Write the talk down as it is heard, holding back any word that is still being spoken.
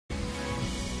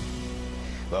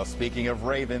Well, speaking of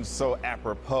ravens, so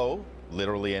apropos,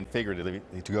 literally and figuratively,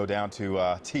 to go down to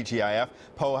TGIF,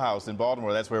 Poe House in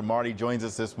Baltimore. That's where Marty joins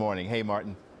us this morning. Hey,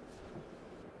 Martin.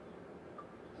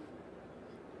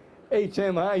 Hey,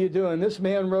 Tim, how you doing? This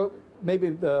man wrote maybe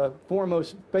the four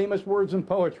most famous words in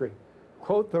poetry.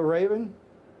 Quote the raven,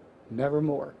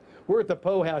 nevermore. We're at the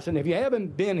Poe House, and if you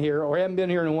haven't been here or haven't been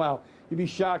here in a while, you'd be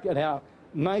shocked at how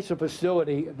nice a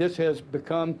facility this has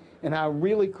become and how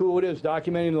really cool it is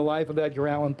documenting the life of Edgar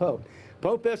Allen Poe.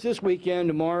 Poe Fest this weekend,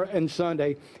 tomorrow and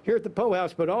Sunday, here at the Poe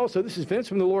House, but also this is Vince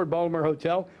from the Lord Baltimore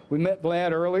Hotel. We met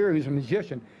Vlad earlier, who's a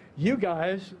musician. You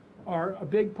guys are a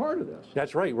big part of this.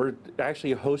 That's right. We're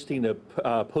actually hosting the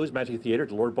Poe's Magic Theater at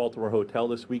the Lord Baltimore Hotel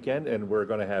this weekend, and we're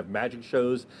going to have magic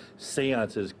shows,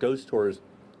 seances, ghost tours,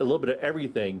 a little bit of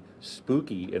everything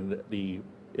spooky in the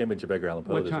image of Edgar Allan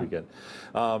Poe this weekend.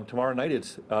 Tomorrow night,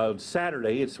 it's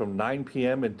Saturday. It's from 9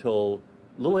 p.m. until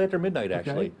a little after midnight,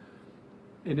 actually. Okay.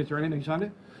 And is there anything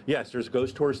Sunday? Yes, there's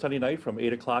ghost tours Sunday night from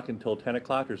 8 o'clock until 10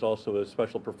 o'clock. There's also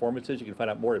special performances. You can find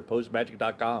out more at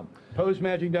poesmagic.com.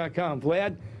 Poesmagic.com.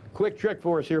 Vlad, quick trick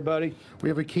for us here, buddy. We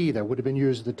have a key that would have been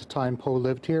used at the time Poe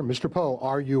lived here. Mr. Poe,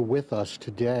 are you with us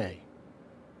today?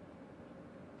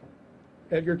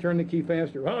 Edgar, turn the key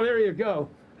faster. Oh, there you go.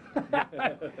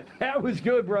 That was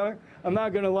good, brother. I'm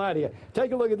not going to lie to you.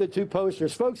 Take a look at the two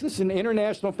posters. Folks, this is an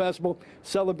international festival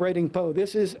celebrating Poe.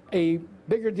 This is a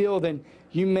bigger deal than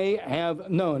you may have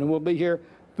known. And we'll be here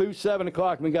through 7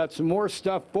 o'clock. We got some more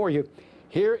stuff for you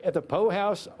here at the Poe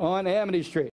House on Amity Street.